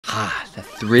Ah, the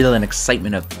thrill and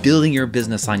excitement of building your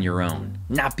business on your own,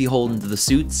 not beholden to the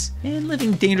suits, and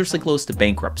living dangerously close to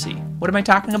bankruptcy. What am I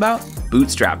talking about?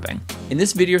 Bootstrapping. In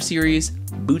this video series,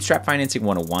 Bootstrap Financing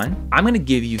 101, I'm going to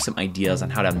give you some ideas on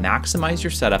how to maximize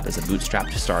your setup as a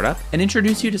bootstrapped startup and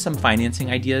introduce you to some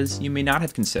financing ideas you may not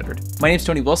have considered. My name is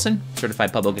Tony Wilson,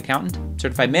 certified public accountant,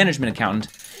 certified management accountant,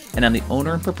 and I'm the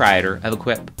owner and proprietor of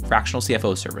Equip Fractional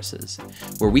CFO Services,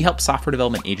 where we help software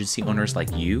development agency owners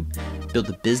like you build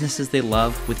the businesses they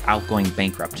love without going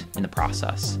bankrupt in the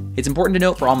process. It's important to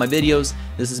note for all my videos,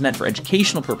 this is meant for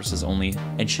educational purposes only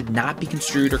and should not be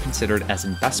construed or considered as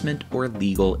investment or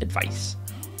legal advice.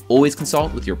 Always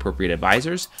consult with your appropriate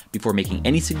advisors before making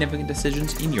any significant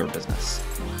decisions in your business.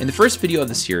 In the first video of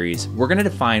the series, we're going to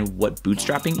define what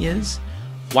bootstrapping is,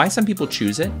 why some people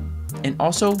choose it, and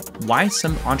also why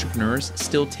some entrepreneurs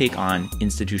still take on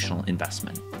institutional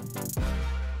investment.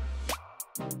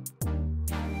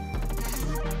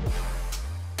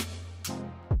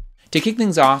 To kick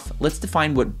things off, let's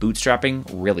define what bootstrapping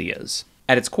really is.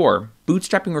 At its core,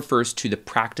 bootstrapping refers to the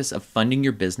practice of funding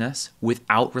your business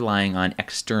without relying on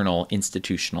external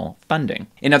institutional funding.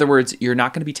 In other words, you're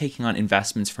not going to be taking on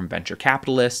investments from venture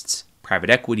capitalists, private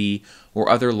equity, or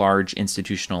other large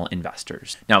institutional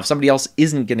investors. Now, if somebody else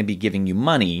isn't going to be giving you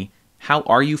money, how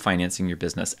are you financing your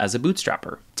business as a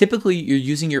bootstrapper? Typically, you're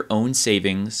using your own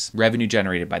savings, revenue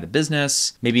generated by the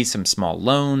business, maybe some small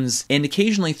loans, and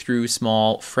occasionally through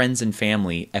small friends and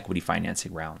family equity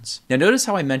financing rounds. Now, notice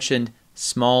how I mentioned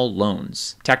small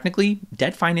loans. Technically,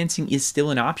 debt financing is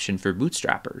still an option for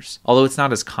bootstrappers, although it's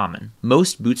not as common.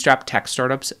 Most bootstrap tech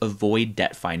startups avoid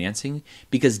debt financing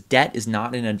because debt is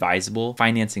not an advisable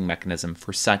financing mechanism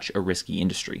for such a risky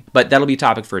industry. But that'll be a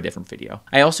topic for a different video.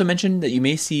 I also mentioned that you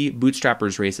may see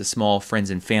bootstrappers raise a small friends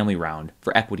and family round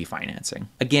for equity financing.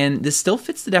 Again, this still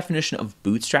fits the definition of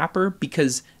bootstrapper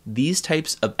because these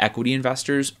types of equity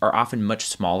investors are often much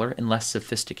smaller and less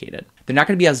sophisticated. They're not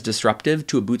going to be as disruptive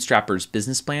to a bootstrapper's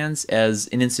business plans as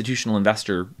an institutional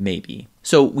investor may be.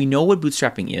 So we know what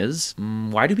bootstrapping is.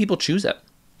 Why do people choose it?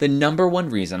 The number one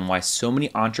reason why so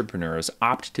many entrepreneurs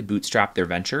opt to bootstrap their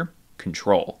venture: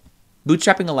 control.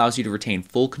 Bootstrapping allows you to retain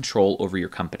full control over your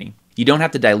company. You don't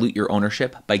have to dilute your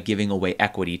ownership by giving away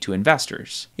equity to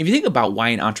investors. If you think about why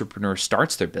an entrepreneur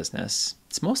starts their business,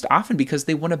 it's most often because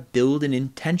they want to build an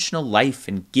intentional life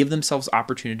and give themselves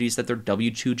opportunities that their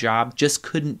W-2 job just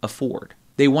couldn't afford.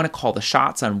 They want to call the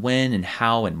shots on when and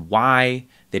how and why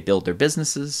they build their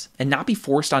businesses and not be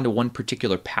forced onto one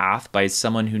particular path by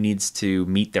someone who needs to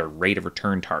meet their rate of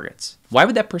return targets. Why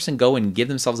would that person go and give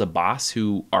themselves a boss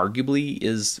who arguably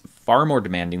is far more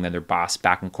demanding than their boss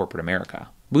back in corporate America?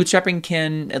 Bootstrapping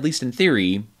can, at least in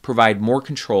theory, provide more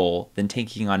control than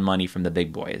taking on money from the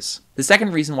big boys. The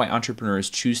second reason why entrepreneurs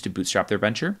choose to bootstrap their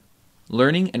venture: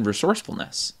 learning and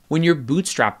resourcefulness. When you're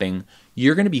bootstrapping,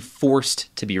 you're going to be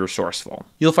forced to be resourceful.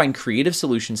 You'll find creative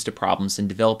solutions to problems and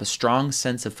develop a strong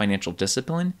sense of financial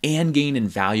discipline and gain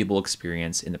invaluable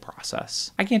experience in the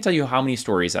process. I can't tell you how many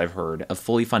stories I've heard of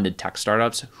fully funded tech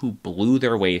startups who blew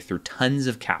their way through tons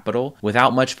of capital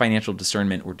without much financial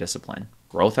discernment or discipline.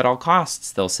 Growth at all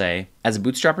costs, they'll say. As a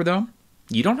bootstrapper though,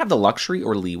 you don't have the luxury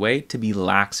or leeway to be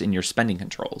lax in your spending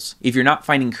controls. If you're not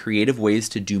finding creative ways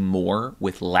to do more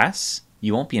with less,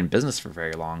 you won't be in business for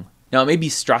very long. Now, it may be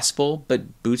stressful,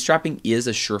 but bootstrapping is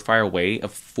a surefire way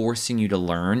of forcing you to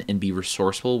learn and be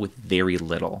resourceful with very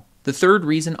little. The third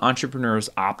reason entrepreneurs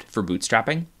opt for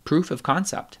bootstrapping: proof of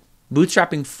concept.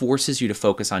 Bootstrapping forces you to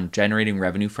focus on generating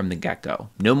revenue from the get-go.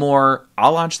 No more,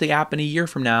 I'll launch the app in a year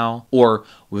from now, or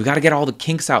we've got to get all the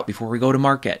kinks out before we go to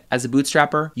market. As a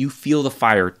bootstrapper, you feel the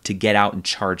fire to get out and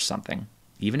charge something,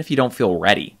 even if you don't feel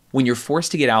ready. When you're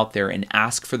forced to get out there and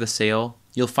ask for the sale,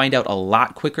 you'll find out a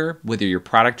lot quicker whether your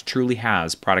product truly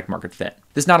has product market fit.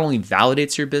 This not only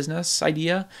validates your business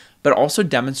idea, but also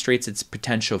demonstrates its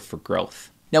potential for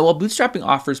growth. Now, while bootstrapping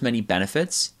offers many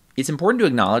benefits, it's important to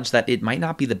acknowledge that it might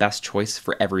not be the best choice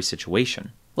for every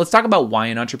situation. Let's talk about why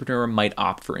an entrepreneur might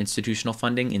opt for institutional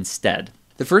funding instead.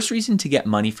 The first reason to get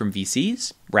money from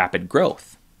VCs: rapid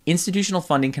growth. Institutional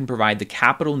funding can provide the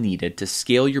capital needed to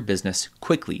scale your business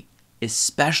quickly,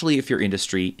 especially if your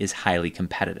industry is highly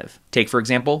competitive. Take, for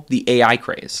example, the AI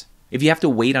craze. If you have to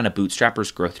wait on a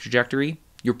bootstrapper's growth trajectory,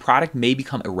 your product may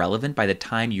become irrelevant by the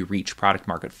time you reach product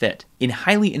market fit. In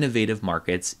highly innovative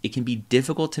markets, it can be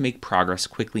difficult to make progress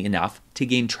quickly enough to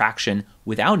gain traction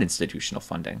without institutional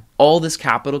funding. All this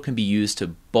capital can be used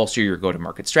to bolster your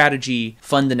go-to-market strategy,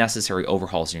 fund the necessary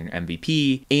overhauls in your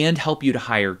MVP, and help you to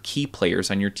hire key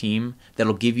players on your team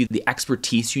that'll give you the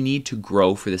expertise you need to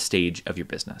grow for the stage of your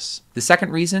business. The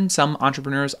second reason some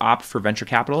entrepreneurs opt for venture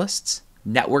capitalists: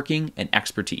 networking and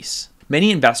expertise.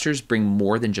 Many investors bring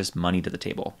more than just money to the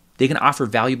table. They can offer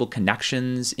valuable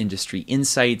connections, industry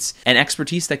insights, and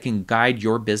expertise that can guide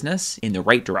your business in the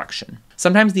right direction.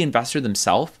 Sometimes the investor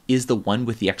themselves is the one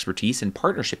with the expertise and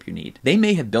partnership you need. They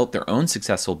may have built their own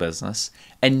successful business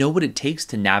and know what it takes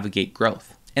to navigate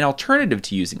growth. An alternative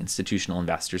to using institutional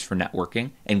investors for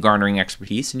networking and garnering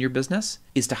expertise in your business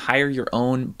is to hire your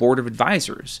own board of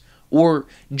advisors or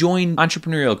join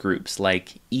entrepreneurial groups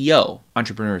like EO,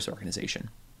 Entrepreneurs Organization.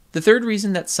 The third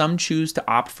reason that some choose to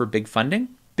opt for big funding: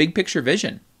 big picture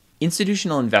vision.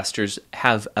 Institutional investors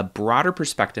have a broader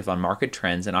perspective on market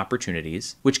trends and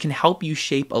opportunities, which can help you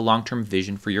shape a long-term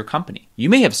vision for your company. You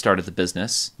may have started the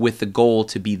business with the goal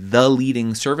to be the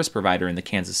leading service provider in the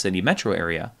Kansas City metro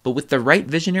area, but with the right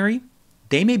visionary,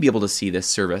 they may be able to see this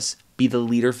service be the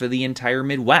leader for the entire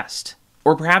Midwest.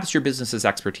 Or perhaps your business's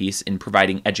expertise in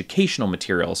providing educational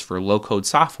materials for low-code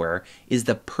software is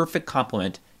the perfect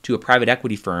complement to a private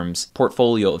equity firm's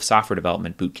portfolio of software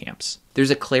development boot camps. There's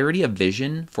a clarity of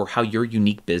vision for how your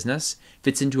unique business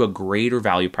fits into a greater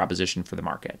value proposition for the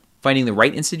market. Finding the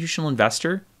right institutional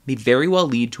investor may very well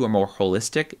lead to a more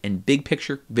holistic and big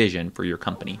picture vision for your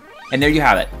company. And there you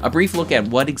have it, a brief look at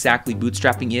what exactly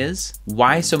bootstrapping is,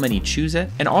 why so many choose it,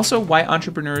 and also why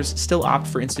entrepreneurs still opt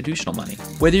for institutional money.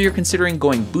 Whether you're considering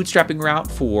going bootstrapping route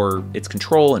for its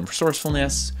control and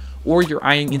resourcefulness, or you're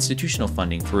eyeing institutional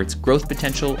funding for its growth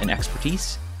potential and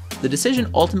expertise, the decision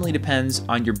ultimately depends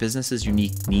on your business's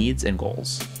unique needs and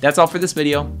goals. That's all for this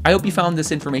video. I hope you found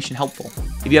this information helpful.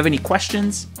 If you have any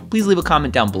questions, please leave a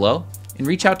comment down below and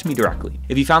reach out to me directly.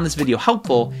 If you found this video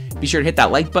helpful, be sure to hit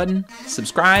that like button,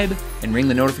 subscribe, and ring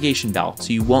the notification bell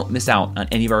so you won't miss out on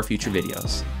any of our future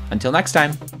videos. Until next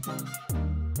time.